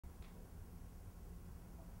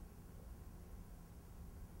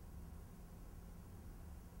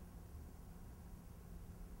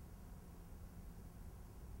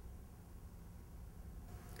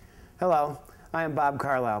Hello, I am Bob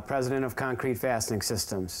Carlisle, President of Concrete Fastening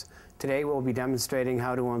Systems. Today we'll be demonstrating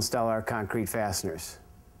how to install our concrete fasteners.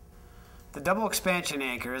 The double expansion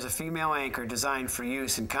anchor is a female anchor designed for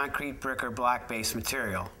use in concrete, brick, or block-based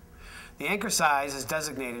material. The anchor size is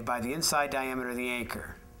designated by the inside diameter of the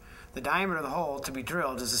anchor. The diameter of the hole to be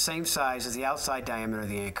drilled is the same size as the outside diameter of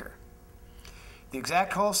the anchor. The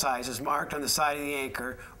exact hole size is marked on the side of the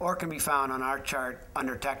anchor or can be found on our chart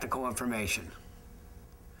under Technical Information.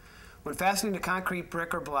 When fastening to concrete,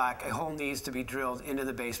 brick, or block, a hole needs to be drilled into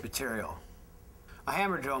the base material. A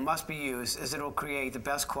hammer drill must be used as it will create the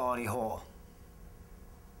best quality hole.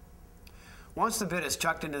 Once the bit is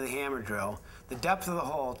chucked into the hammer drill, the depth of the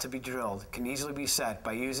hole to be drilled can easily be set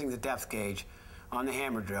by using the depth gauge on the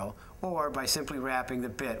hammer drill or by simply wrapping the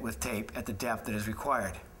bit with tape at the depth that is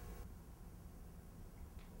required.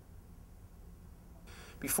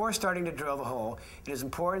 Before starting to drill the hole, it is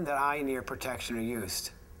important that eye and ear protection are used.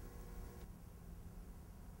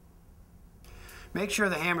 Make sure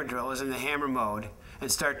the hammer drill is in the hammer mode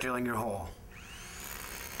and start drilling your hole.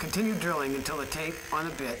 Continue drilling until the tape on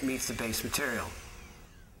the bit meets the base material.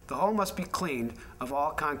 The hole must be cleaned of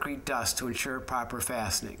all concrete dust to ensure proper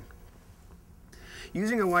fastening.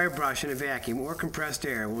 Using a wire brush and a vacuum or compressed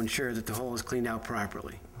air will ensure that the hole is cleaned out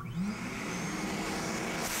properly.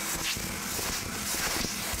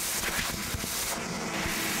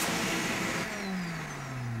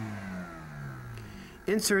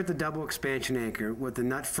 Insert the double expansion anchor with the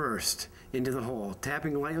nut first into the hole,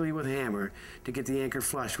 tapping lightly with a hammer to get the anchor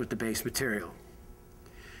flush with the base material.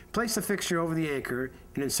 Place the fixture over the anchor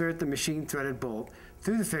and insert the machine threaded bolt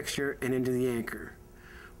through the fixture and into the anchor.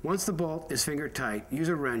 Once the bolt is finger tight, use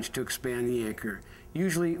a wrench to expand the anchor.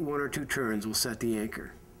 Usually 1 or 2 turns will set the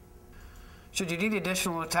anchor. Should you need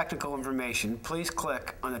additional technical information, please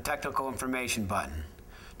click on the Technical Information button.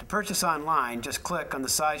 To purchase online, just click on the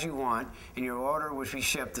size you want and your order will be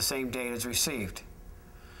shipped the same day as received.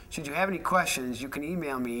 Should you have any questions, you can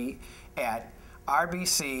email me at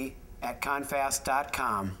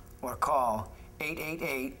rbc@confast.com or call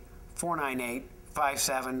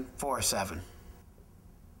 888-498-5747.